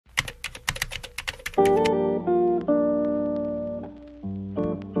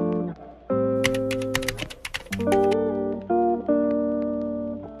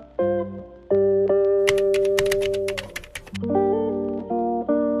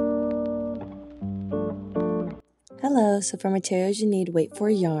Hello, so for materials you need weight for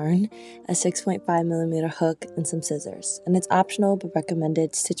yarn, a 6.5mm hook, and some scissors. And it's optional but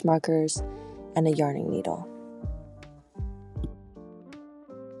recommended stitch markers and a yarning needle.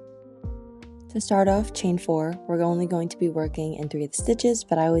 To start off, chain 4, we're only going to be working in 3 of the stitches,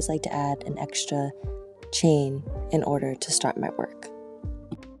 but I always like to add an extra chain in order to start my work.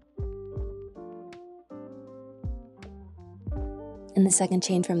 In the second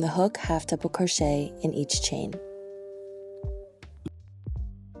chain from the hook, half double crochet in each chain.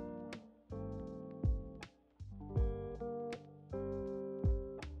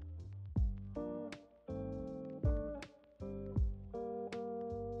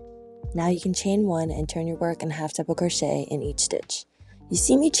 Now you can chain 1 and turn your work and half double crochet in each stitch. You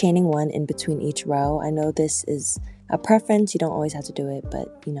see me chaining 1 in between each row. I know this is a preference, you don't always have to do it, but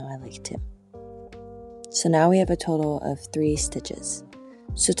I like to. So now we have a total of 3 stitches.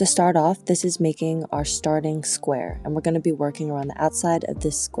 So to start off, this is making our starting square, and we're going to be working around the outside of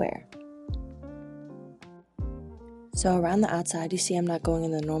this square. So around the outside, you see I'm not going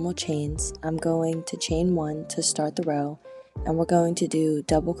in the normal chains. I'm going to chain 1 to start the row, and we're going to do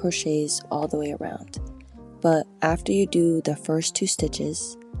double crochets all the way around. But after you do the first 2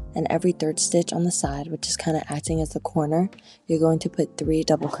 stitches and every 3rd stitch on the side, which is kind of acting as the corner, you're going to put 3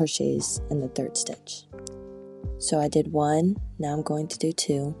 double crochets in the 3rd stitch. So I did 1, now I'm going to do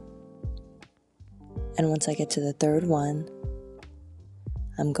 2, and once I get to the 3rd one,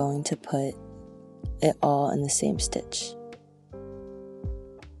 I'm going to put it all in the same stitch.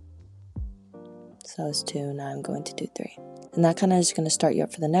 So that was 2, now I'm going to do 3. And that kind of is going to start you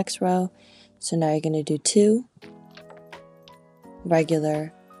up for the next row. So now you're going to do 2,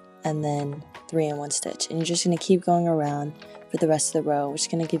 regular, and then 3 in 1 stitch. And you're just going to keep going around for the rest of the row, which is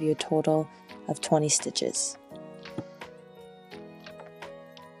going to give you a total of 20 stitches.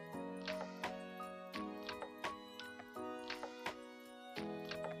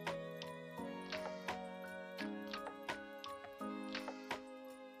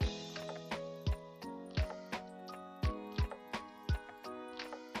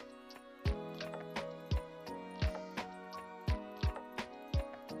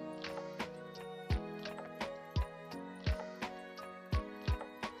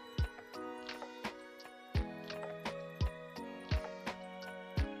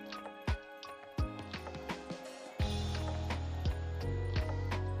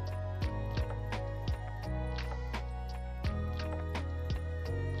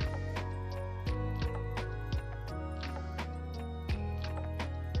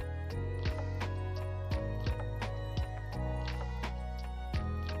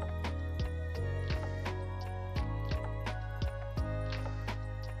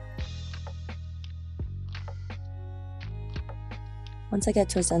 Once I get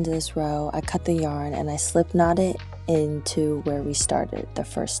towards the end of this row, I cut the yarn and I slip knot it into where we started, the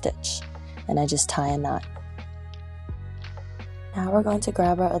first stitch, and I just tie a knot. Now we're going to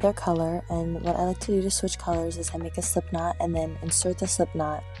grab our other color, and what I like to do to switch colors is I make a slip knot and then insert the slip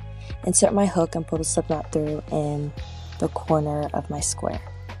knot, insert my hook and pull the slip knot through in the corner of my square.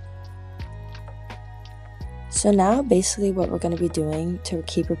 So now basically what we're going to be doing to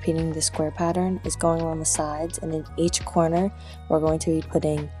keep repeating the square pattern is going along the sides, and in each corner we're going to be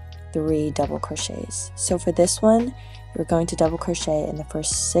putting 3 double crochets. So for this one, you're going to double crochet in the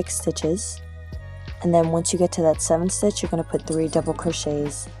first 6 stitches, and then once you get to that 7th stitch, you're going to put 3 double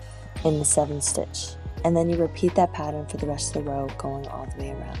crochets in the 7th stitch, and then you repeat that pattern for the rest of the row, going all the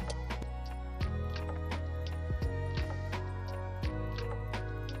way around.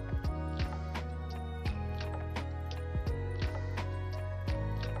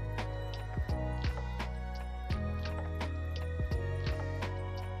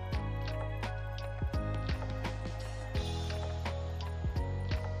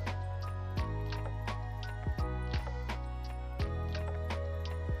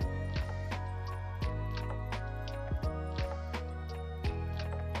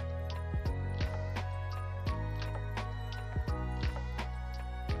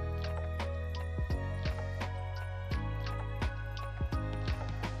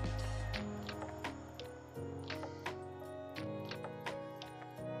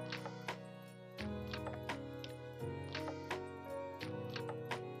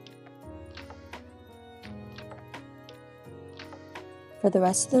 For the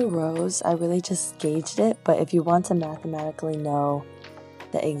rest of the rows, I really just gauged it, but if you want to mathematically know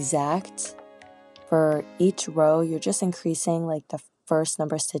the exact, for each row, you're just increasing like the first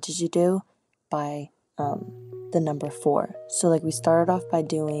number of stitches you do by the number 4. So like we started off by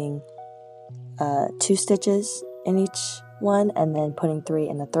doing 2 stitches in each one and then putting 3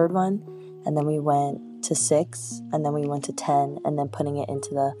 in the 3rd one, and then we went to 6, and then we went to 10, and then putting it into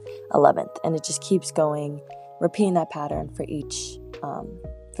the 11th, and it just keeps going, repeating that pattern for each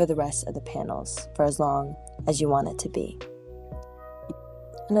for the rest of the panels for as long as you want it to be.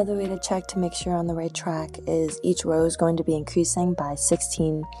 Another way to check to make sure you're on the right track is each row is going to be increasing by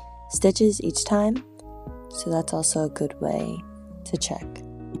 16 stitches each time, so that's also a good way to check.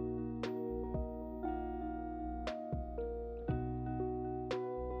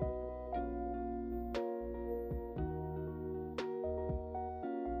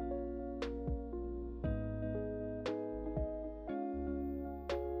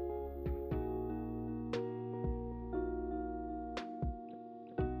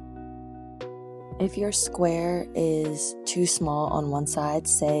 If your square is too small on one side,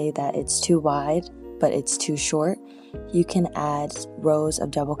 say that it's too wide but it's too short, you can add rows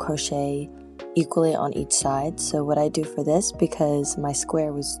of double crochet equally on each side. So what I do for this, because my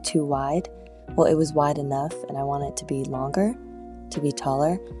square was too wide, well, it was wide enough and I want it to be longer, to be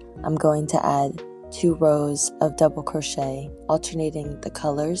taller, I'm going to add 2 rows of double crochet, alternating the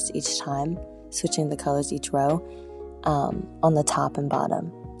colors each time, switching the colors each row on the top and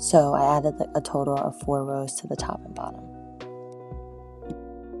bottom. So I added a total of 4 rows to the top and bottom.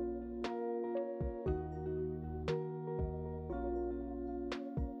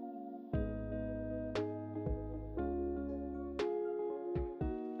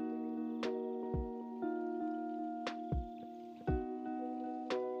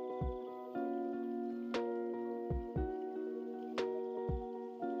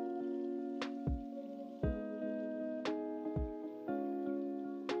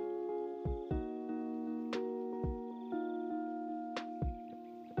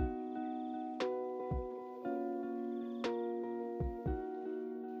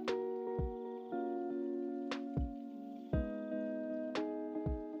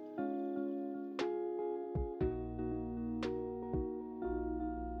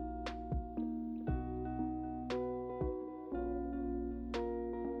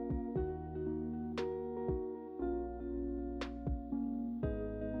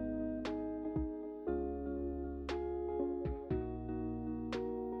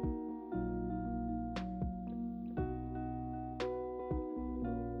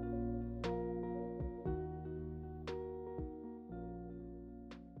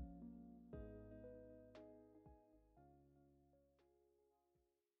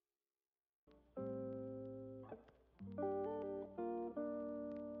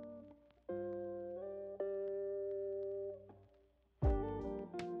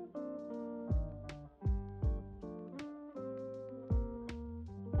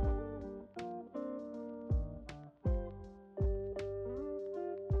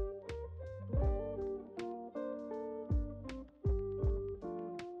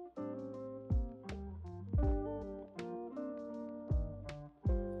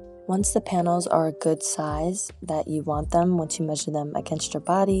 Once the panels are a good size that you want them, once you measure them against your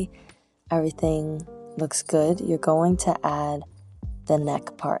body, everything looks good, you're going to add the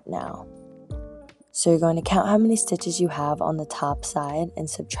neck part now. So you're going to count how many stitches you have on the top side and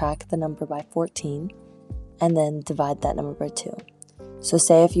subtract the number by 14, and then divide that number by 2. So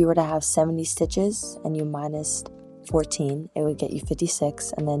say if you were to have 70 stitches and you minus 14, it would get you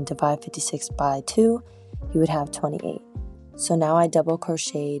 56, and then divide 56 by 2, you would have 28. So now I double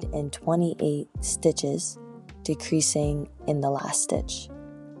crocheted in 28 stitches, decreasing in the last stitch.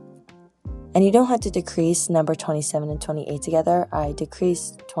 And you don't have to decrease number 27 and 28 together. I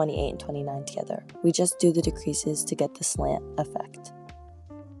decreased 28 and 29 together. We just do the decreases to get the slant effect.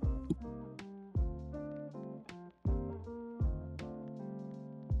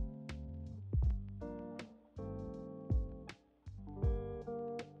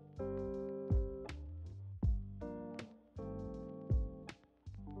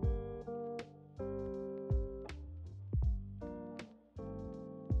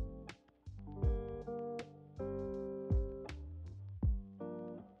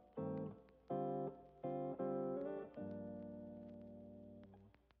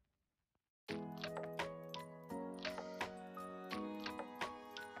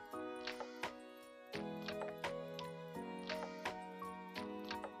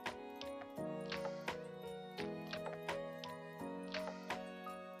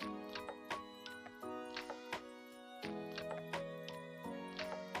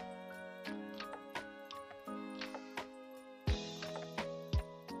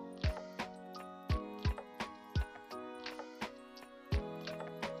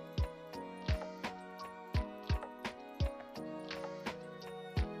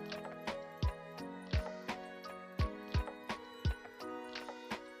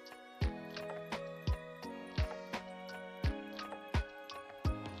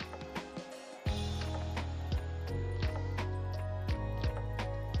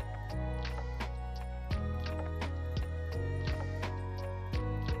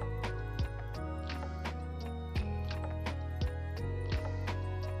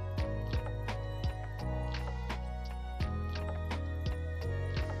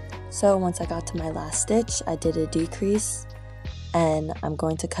 So once I got to my last stitch, I did a decrease, and I'm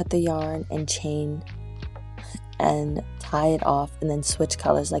going to cut the yarn and chain and tie it off and then switch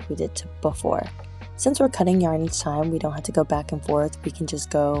colors like we did before. Since we're cutting yarn each time, we don't have to go back and forth. We can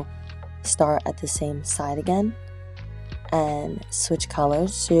just go start at the same side again and switch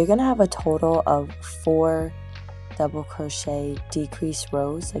colors. So you're gonna have a total of 4 double crochet decrease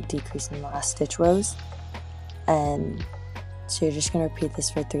rows, like decrease in the last stitch rows, and so you're just gonna repeat this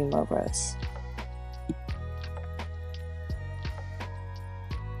for 3 more rows.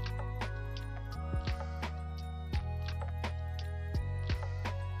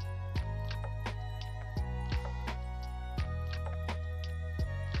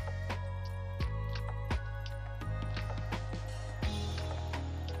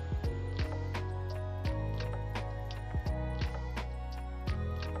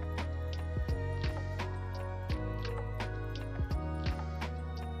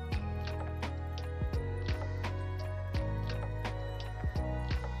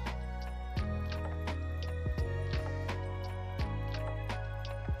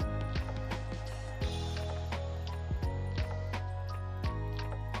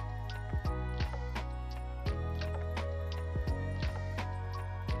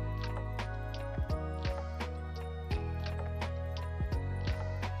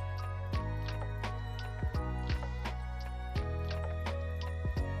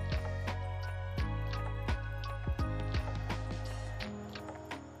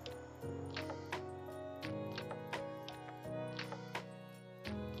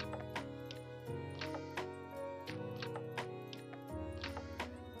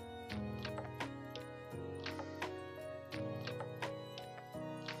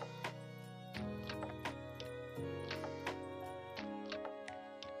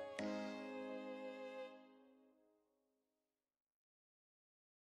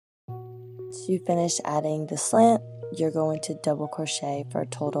 Once you finish adding the slant, you're going to double crochet for a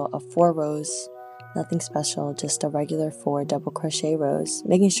total of 4 rows. Nothing special, just a regular 4 double crochet rows,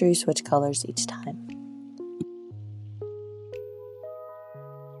 making sure you switch colors each time.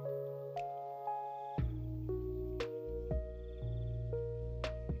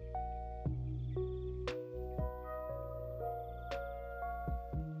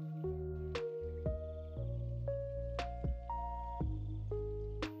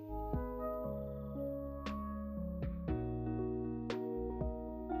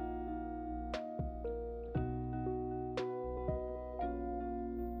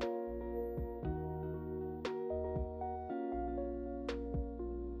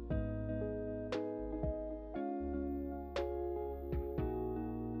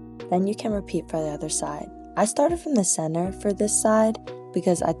 Then you can repeat for the other side. I started from the center for this side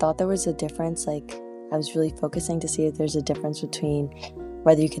because I thought there was a difference, like I was really focusing to see if there's a difference between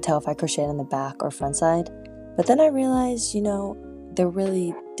whether you could tell if I crocheted on the back or front side. But then I realized, there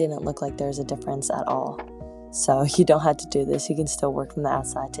really didn't look like there's a difference at all. So you don't have to do this, you can still work from the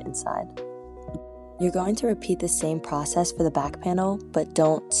outside to inside. You're going to repeat the same process for the back panel, but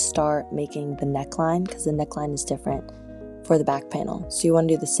don't start making the neckline because the neckline is different for the back panel. So you want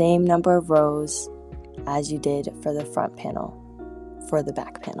to do the same number of rows as you did for the front panel for the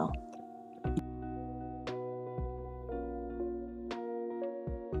back panel.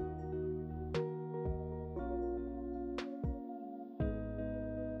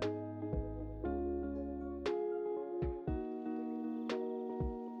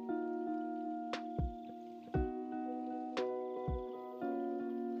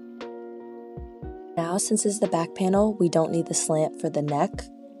 Now, since it's the back panel, we don't need the slant for the neck.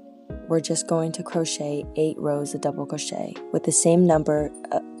 We're just going to crochet 8 rows of double crochet with the same number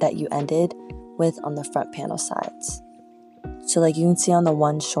that you ended with on the front panel sides. So like you can see on the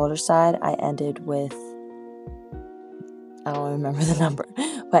one shoulder side, I ended with, I don't remember the number,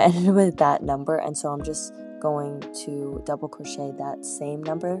 but I ended with that number, and so I'm just going to double crochet that same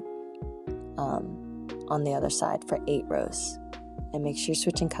number on the other side for 8 rows, and make sure you're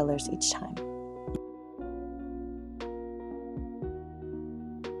switching colors each time.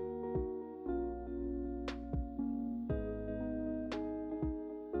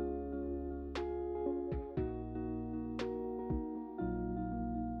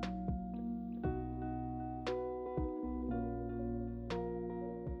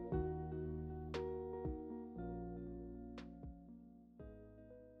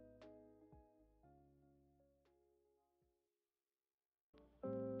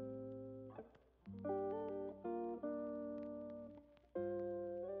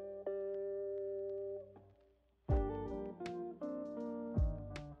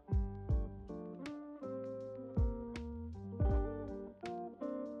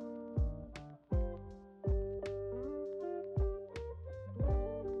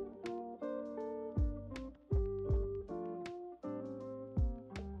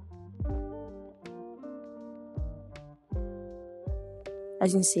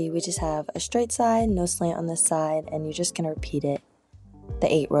 As you can see, we just have a straight side, no slant on this side, and you're just going to repeat it,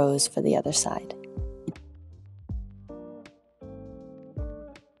 the 8 rows for the other side.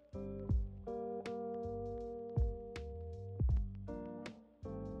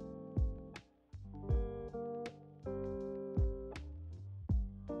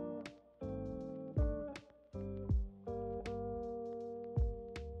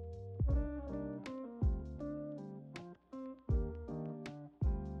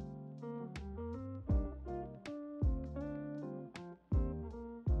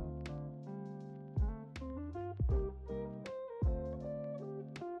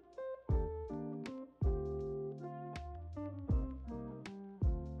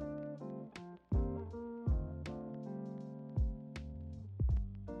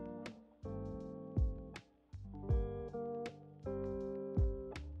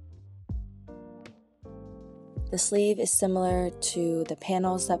 The sleeve is similar to the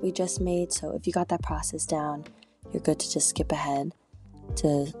panels that we just made, so if you got that process down, you're good to just skip ahead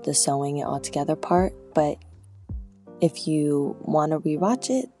to the sewing it all together part, but if you want to rewatch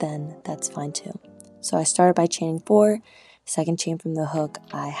it, then that's fine too. So I started by chaining 4, second chain from the hook,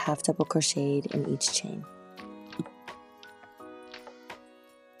 I half double crocheted in each chain.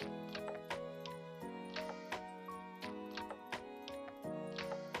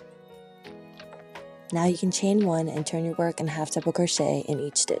 Now you can chain 1 and turn your work and half double crochet in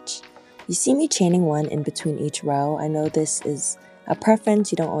each stitch. You see me chaining 1 in between each row. I know this is a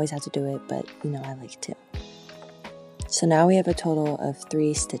preference, you don't always have to do it, but you know I like to. So now we have a total of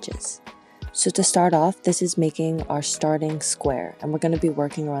 3 stitches. So to start off, this is making our starting square, and we're going to be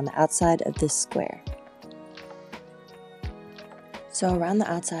working around the outside of this square. So around the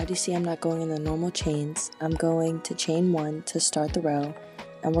outside, you see I'm not going in the normal chains. I'm going to chain 1 to start the row,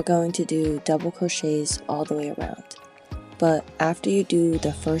 and we're going to do double crochets all the way around. But after you do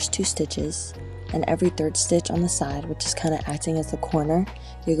the first 2 stitches and every 3rd stitch on the side, which is kind of acting as the corner,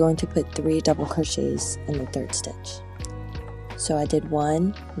 you're going to put 3 double crochets in the 3rd stitch. So I did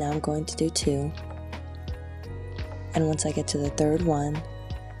 1, now I'm going to do 2, and once I get to the 3rd one,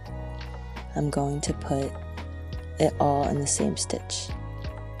 I'm going to put it all in the same stitch.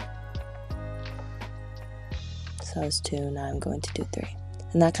 So that was 2, now I'm going to do 3.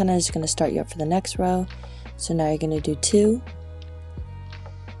 And that kind of is going to start you up for the next row. So now you're going to do 2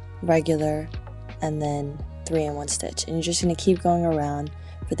 regular and then 3 in 1 stitch. And you're just going to keep going around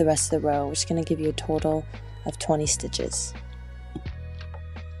for the rest of the row, which is going to give you a total of 20 stitches.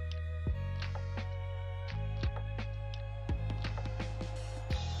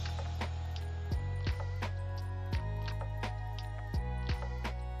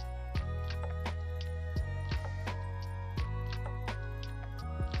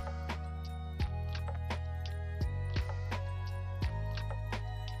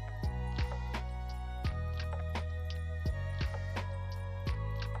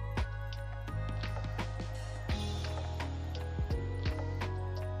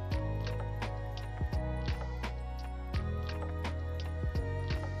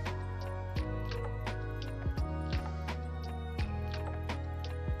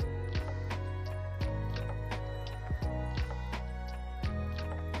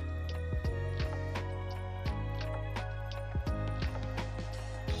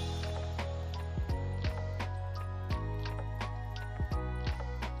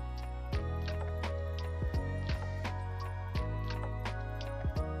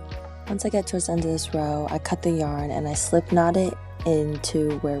 Once I get towards the end of this row, I cut the yarn and I slip knot it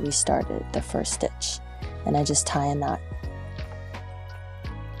into where we started, the first stitch, and I just tie a knot.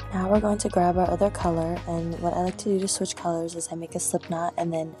 Now we're going to grab our other color, and what I like to do to switch colors is I make a slip knot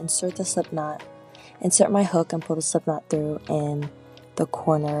and then insert the slip knot, insert my hook and pull the slip knot through in the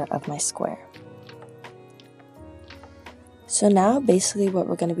corner of my square. So now basically what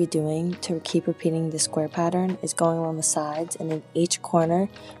we're going to be doing to keep repeating the square pattern is going along the sides, and in each corner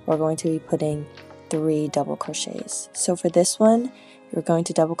we're going to be putting 3 double crochets. So for this one, you're going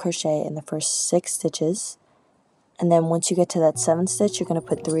to double crochet in the first 6 stitches, and then once you get to that 7th stitch, you're going to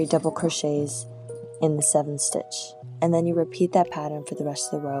put 3 double crochets in the 7th stitch, and then you repeat that pattern for the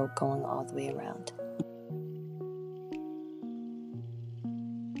rest of the row, going all the way around.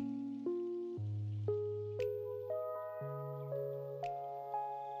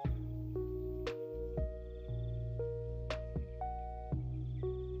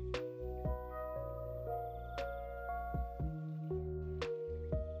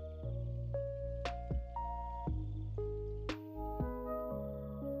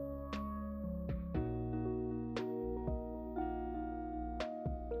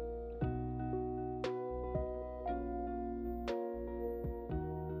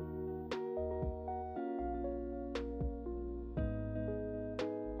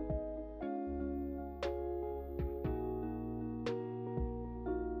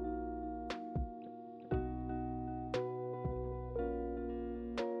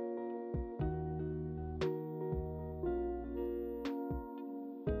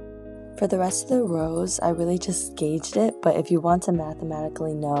 For the rest of the rows, I really just gauged it, but if you want to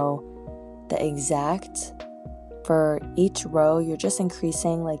mathematically know the exact, for each row, you're just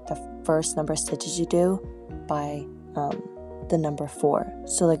increasing like the first number of stitches you do by the number 4.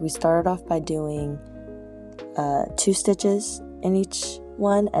 So like we started off by doing 2 stitches in each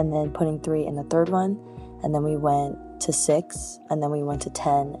one and then putting 3 in the third one, and then we went to 6 and then we went to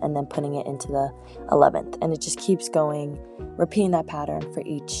 10 and then putting it into the 11th, and it just keeps going, repeating that pattern for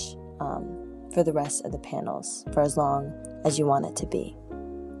each for the rest of the panels for as long as you want it to be.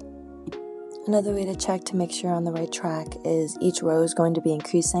 Another way to check to make sure you're on the right track is each row is going to be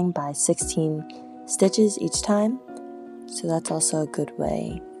increasing by 16 stitches each time, so that's also a good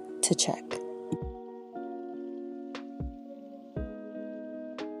way to check.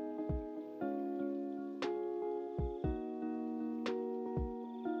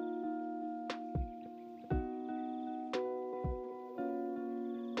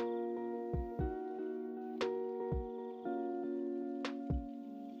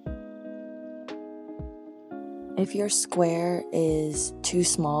 If your square is too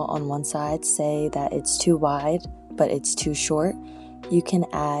small on one side, say that it's too wide but it's too short, you can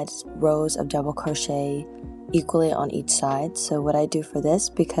add rows of double crochet equally on each side. So what I do for this,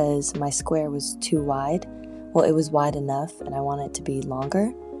 because my square was too wide, well, it was wide enough and I want it to be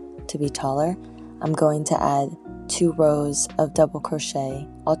longer, to be taller, I'm going to add 2 rows of double crochet,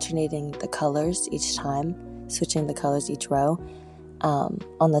 alternating the colors each time, switching the colors each row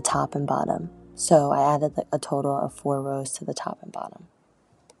on the top and bottom. So I added a total of 4 rows to the top and bottom.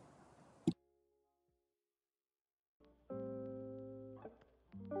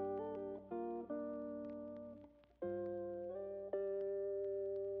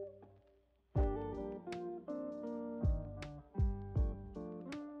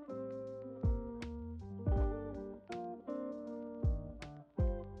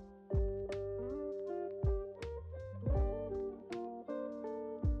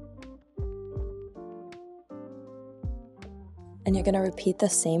 And you're going to repeat the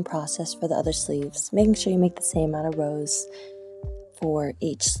same process for the other sleeves, making sure you make the same amount of rows for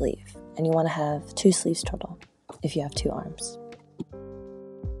each sleeve. And you want to have 2 sleeves total if you have 2 arms.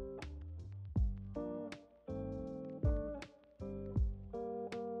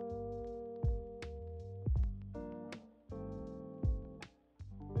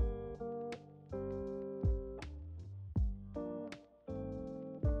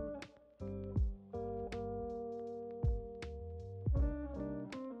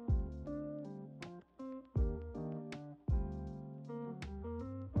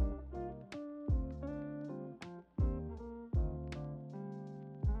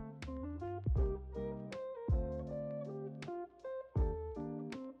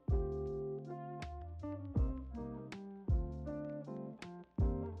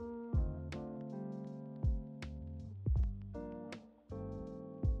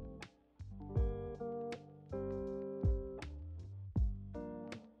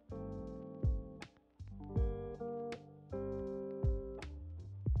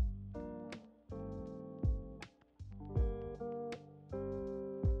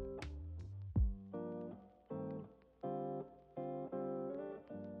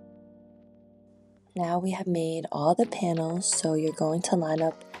 Now we have made all the panels, so you're going to line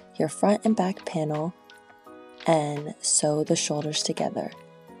up your front and back panel and sew the shoulders together.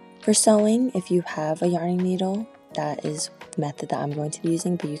 For sewing, if you have a yarning needle, that is the method that I'm going to be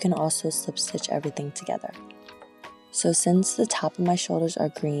using, but you can also slip stitch everything together. So since the top of my shoulders are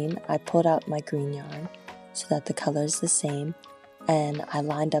green, I pulled out my green yarn so that the color is the same, and I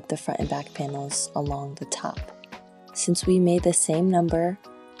lined up the front and back panels along the top. Since we made the same number,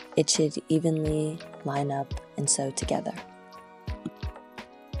 it should evenly line up and sew together.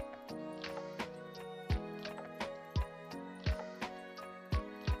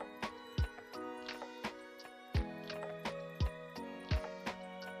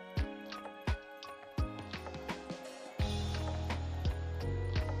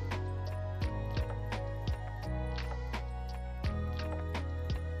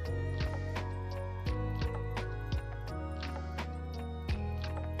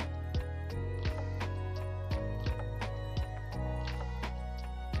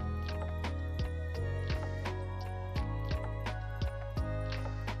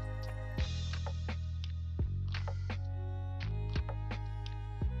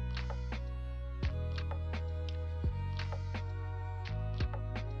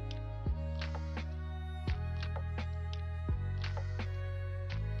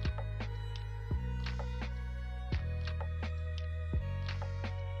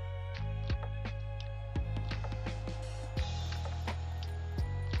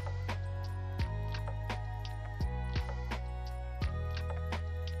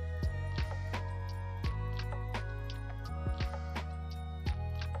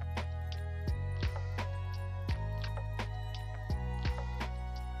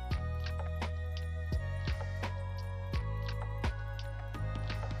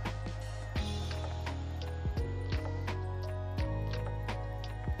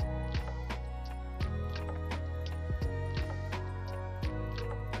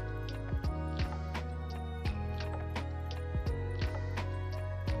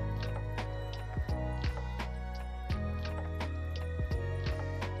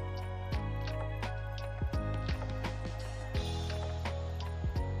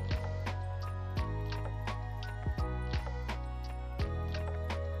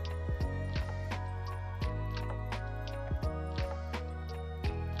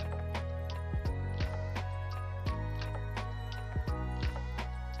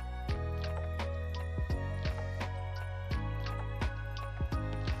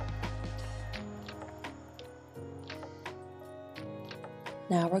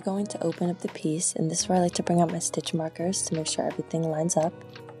 Now we're going to open up the piece, and this is where I like to bring out my stitch markers to make sure everything lines up.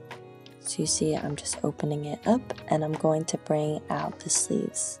 So you see I'm just opening it up, and I'm going to bring out the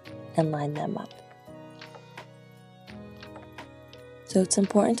sleeves and line them up. So it's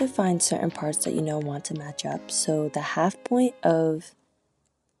important to find certain parts that you know want to match up. So the half point of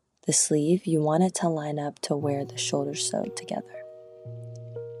the sleeve, you want it to line up to where the shoulders sewed together.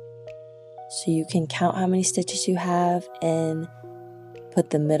 So you can count how many stitches you have and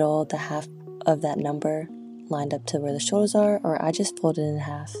put the middle, the half of that number lined up to where the shoulders are, or I just fold it in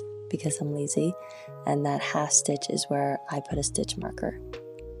half because I'm lazy, and that half stitch is where I put a stitch marker.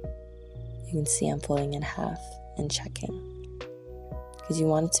 You can see I'm folding in half and checking because you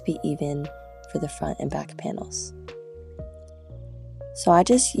want it to be even for the front and back panels. So I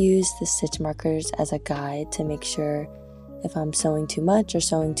just use the stitch markers as a guide to make sure if I'm sewing too much or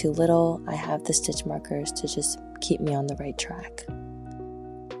sewing too little, I have the stitch markers to just keep me on the right track.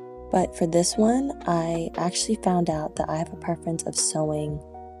 But for this one, I actually found out that I have a preference of sewing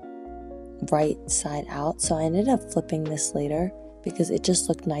right side out. So I ended up flipping this later because it just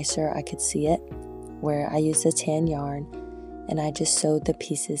looked nicer. I could see it, where I used a tan yarn and I just sewed the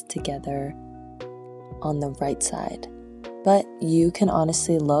pieces together on the right side. But you can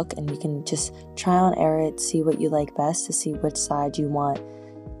honestly look and you can just try on error it, see what you like best to see which side you want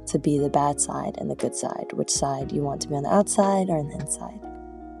to be the bad side and the good side, which side you want to be on the outside or on the inside.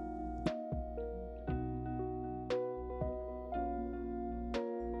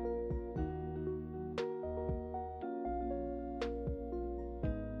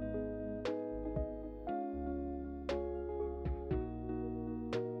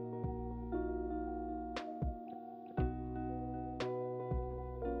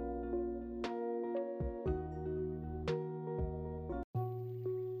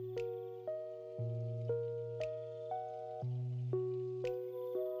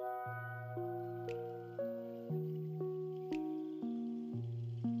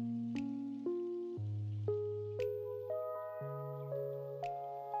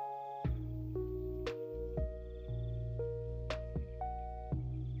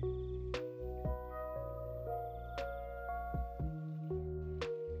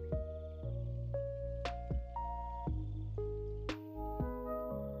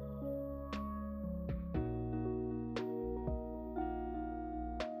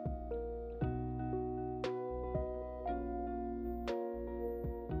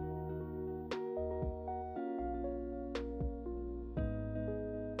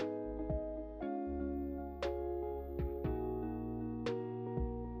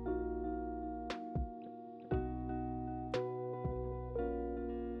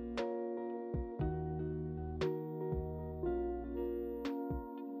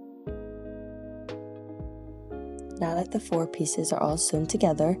 Now that the 4 pieces are all sewn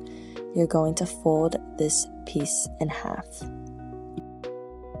together, you're going to fold this piece in half.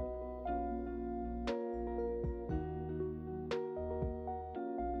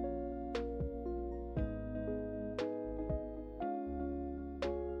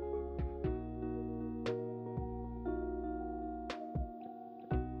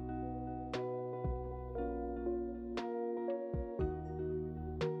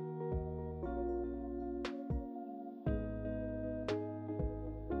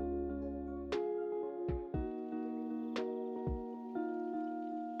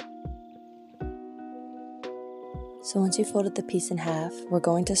 So once you folded the piece in half, we're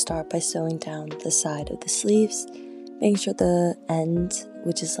going to start by sewing down the side of the sleeves, making sure the end,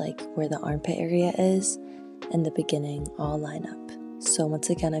 which is like where the armpit area is, and the beginning all line up. So once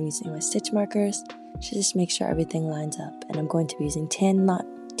again, I'm using my stitch markers to just make sure everything lines up, and I'm going to be using tan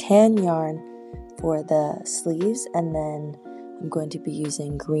yarn for the sleeves, and then I'm going to be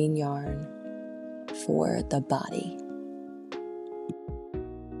using green yarn for the body.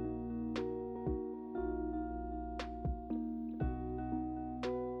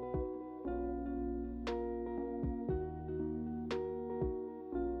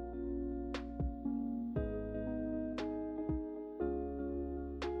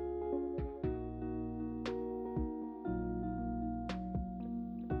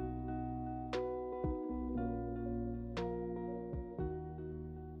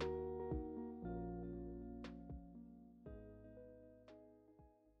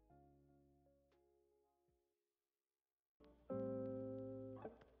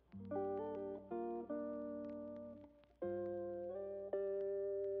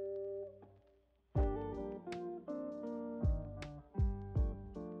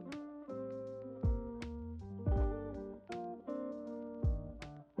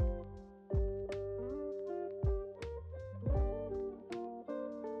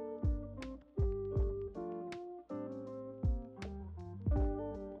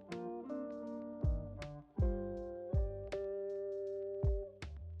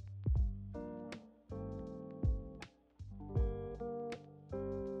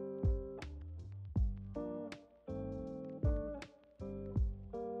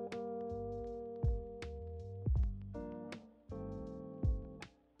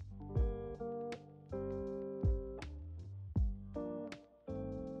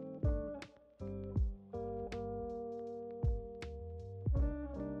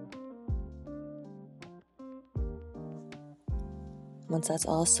 Once that's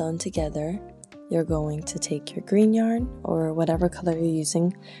all sewn together, you're going to take your green yarn or whatever color you're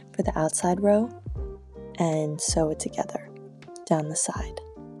using for the outside row and sew it together down the side.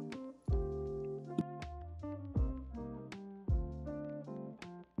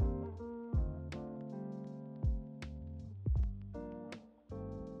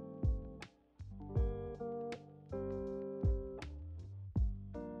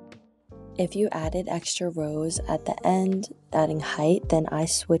 If you added extra rows at the end, adding height, then I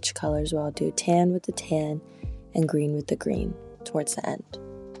switch colors where I'll do tan with the tan and green with the green towards the end.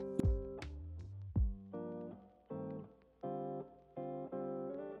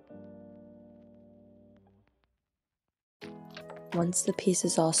 Once the piece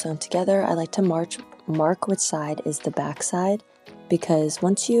is all sewn together, I like to mark which side is the back side, because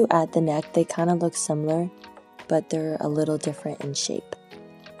once you add the neck, they kind of look similar, but they're a little different in shape.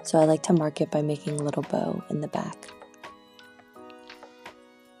 So I like to mark it by making a little bow in the back.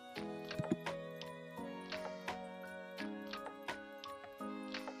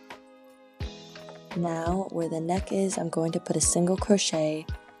 Now, where the neck is, I'm going to put a single crochet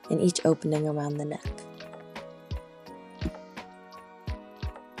in each opening around the neck.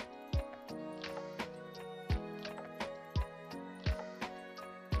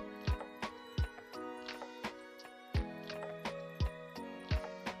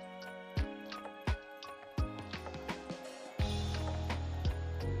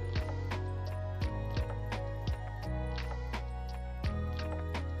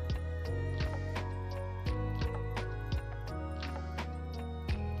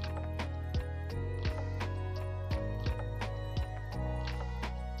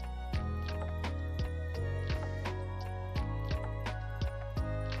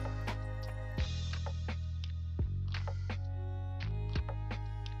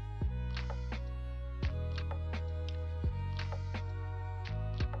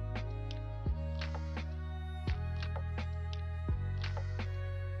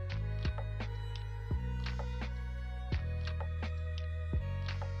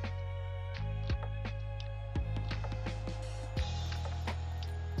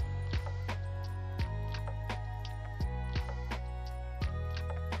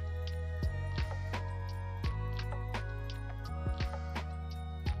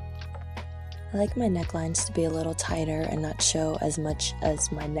 I like my necklines to be a little tighter and not show as much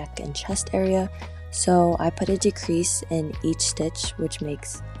as my neck and chest area, so I put a decrease in each stitch, which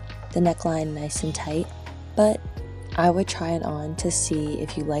makes the neckline nice and tight, but I would try it on to see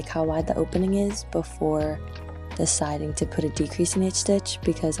if you like how wide the opening is before deciding to put a decrease in each stitch,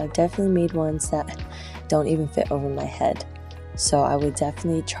 because I've definitely made ones that don't even fit over my head. So I would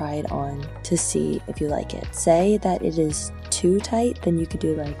definitely try it on to see if you like it. Say that it is too tight, then you could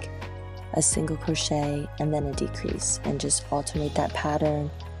do like a single crochet and then a decrease and just alternate that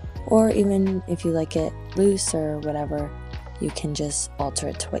pattern, or even if you like it loose or whatever, you can just alter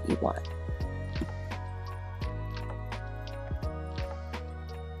it to what you want.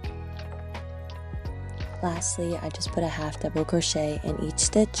 Lastly, I just put a half double crochet in each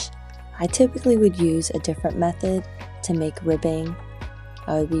stitch. I typically would use a different method to make ribbing.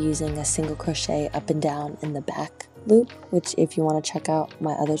 I would be using a single crochet up and down in the back loop, which if you want to check out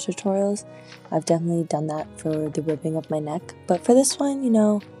my other tutorials, I've definitely done that for the ribbing of my neck. But for this one,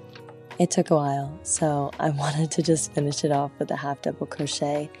 it took a while, so I wanted to just finish it off with a half double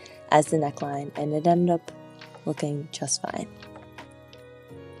crochet as the neckline, and it ended up looking just fine.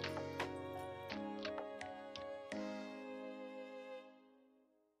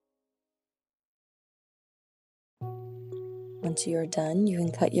 Once you're done, you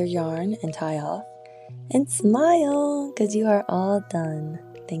can cut your yarn and tie off and smile because you are all done.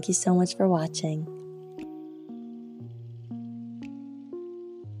 Thank you so much for watching.